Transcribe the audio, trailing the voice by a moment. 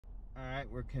Alright,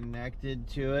 we're connected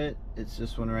to it. It's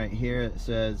this one right here. It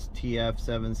says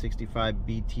TF765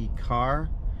 BT car.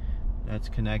 That's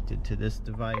connected to this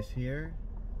device here.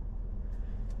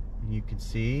 And you can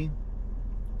see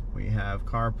we have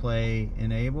CarPlay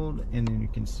enabled, and then you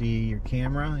can see your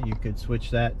camera. You could switch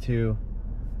that to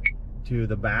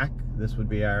the back. This would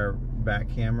be our back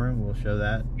camera. We'll show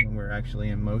that when we're actually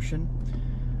in motion.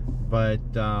 But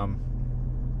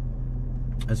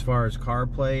as far as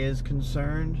CarPlay is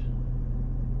concerned,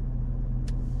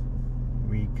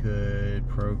 we could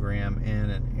program in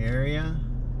an area,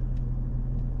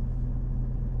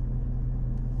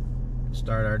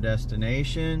 start our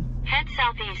destination. Head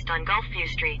southeast on Gulfview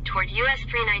Street toward US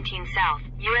 319 South,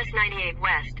 US 98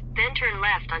 West, then turn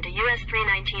left onto US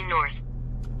 319 North.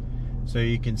 So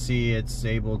you can see it's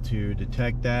able to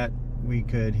detect that. We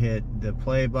could hit the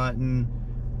play button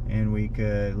and we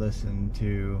could listen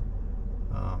to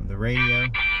the radio.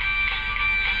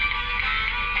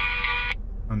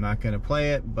 I'm not going to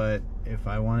play it, but if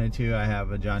I wanted to, I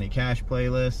have a Johnny Cash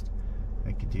playlist.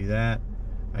 I could do that.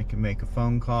 I can make a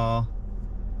phone call.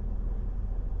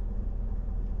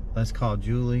 Let's call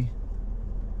Julie.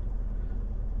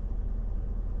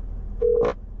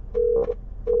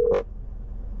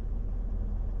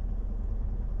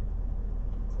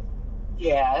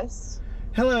 Yes.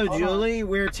 Hello, Julie.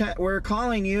 We're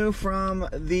calling you from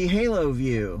the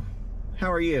Haloview.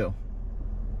 How are you?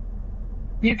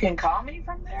 You can call me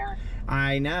from there?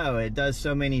 I know, it does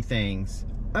so many things.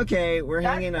 Okay, we're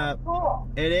hanging up. Cool.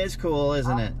 It is cool,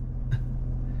 isn't it?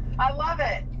 I love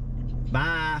it.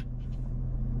 Bye.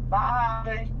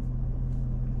 Bye.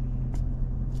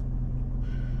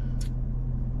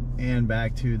 And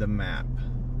back to the map.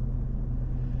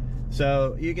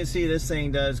 So you can see this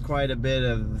thing does quite a bit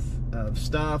of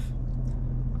stuff.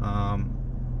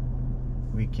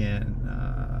 We can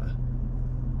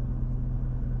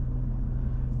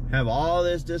have all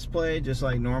this displayed just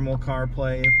like normal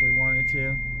CarPlay if we wanted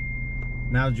to.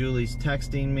 Now Julie's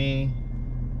texting me,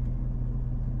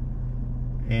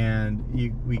 and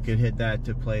we could hit that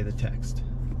to play the text.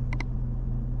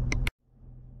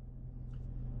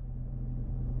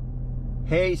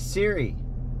 Hey Siri,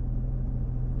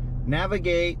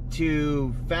 navigate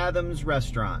to Fathom's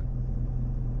restaurant.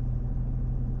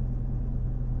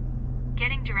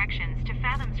 Getting directions to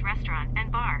Fathom's restaurant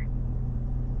and bar.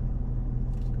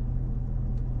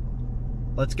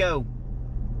 Let's go.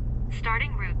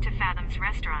 Starting route to Fathom's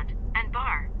restaurant and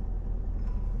bar.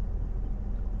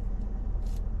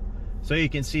 So you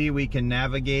can see we can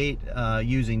navigate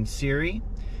using Siri.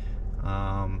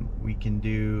 We can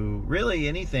do really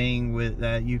anything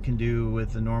that you can do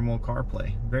with the normal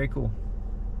CarPlay. Very cool.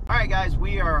 All right, guys,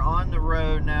 we are on the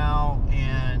road now,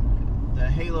 and the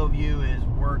Haloview is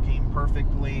working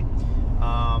perfectly.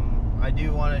 I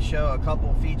do want to show a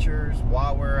couple features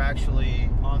while we're actually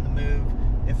on the move.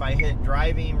 If I hit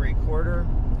driving recorder,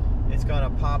 it's going to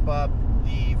pop up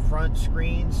the front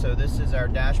screen. So this is our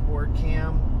dashboard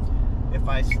cam. If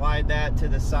I slide that to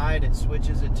the side, it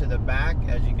switches it to the back.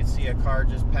 As you can see, a car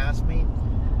just passed me.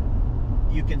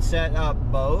 You can set up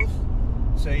both,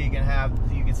 so you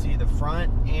can see the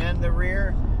front and the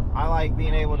rear. I like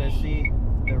being able to see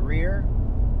the rear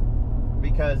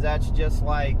because that's just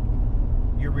like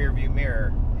your rear view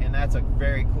mirror, and that's a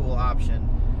very cool option.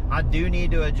 I do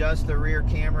need to adjust the rear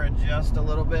camera just a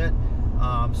little bit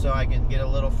so I can get a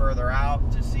little further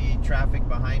out to see traffic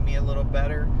behind me a little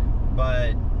better,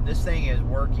 but this thing is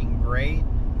working great.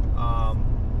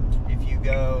 If you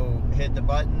go hit the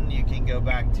button, you can go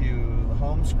back to the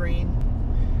home screen.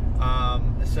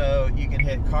 So you can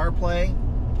hit CarPlay,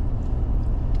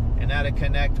 and that'll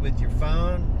connect with your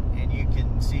phone, and you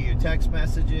can see your text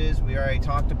messages. We already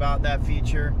talked about that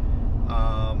feature.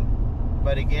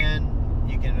 But again,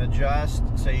 you can adjust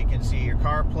so you can see your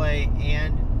CarPlay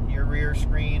and your rear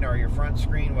screen or your front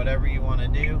screen, whatever you want to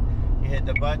do. You hit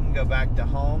the button, go back to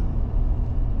home,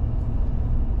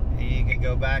 and you can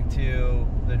go back to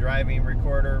the driving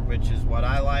recorder, which is what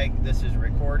I like. This is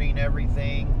recording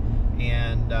everything,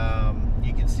 and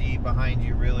you can see behind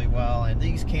you really well. And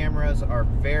these cameras are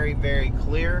very, very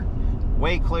clear,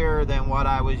 way clearer than what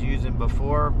I was using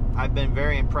before. I've been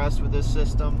very impressed with this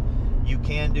system. You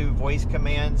can do voice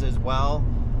commands as well,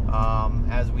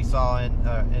 as we saw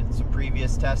in some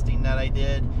previous testing that I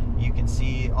did. You can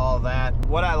see all that.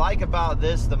 What I like about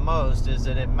this the most is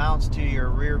that it mounts to your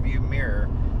rear view mirror,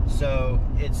 so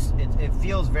it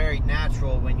feels very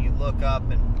natural when you look up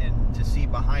and to see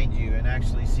behind you and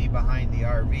actually see behind the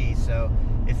RV. So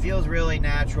it feels really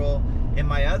natural. In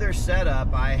my other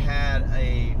setup, I had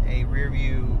a rear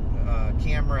view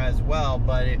camera as well,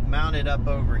 but it mounted up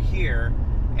over here,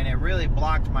 and it really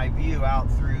blocked my view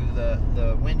out through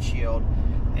the windshield.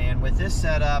 And with this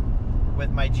setup, with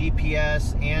my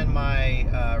GPS and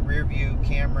my rear view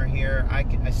camera here,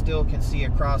 I still can see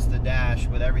across the dash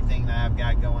with everything that I've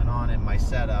got going on in my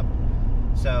setup.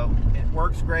 So it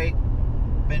works great.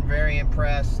 Been very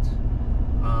impressed.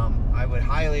 I would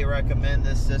highly recommend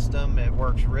this system. It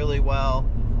works really well.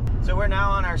 So we're now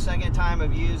on our second time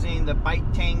of using the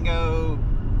Bite Tango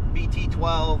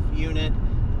BT12 unit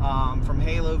from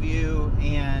Haloview,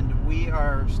 and we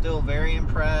are still very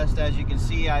impressed. As you can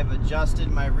see, I've adjusted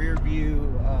my rear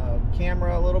view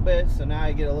camera a little bit, so now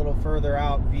I get a little further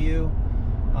out view,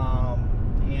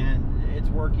 and it's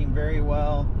working very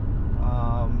well.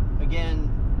 Again,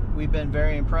 we've been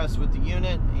very impressed with the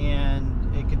unit,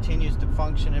 and it continues to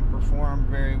function and perform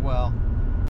very well.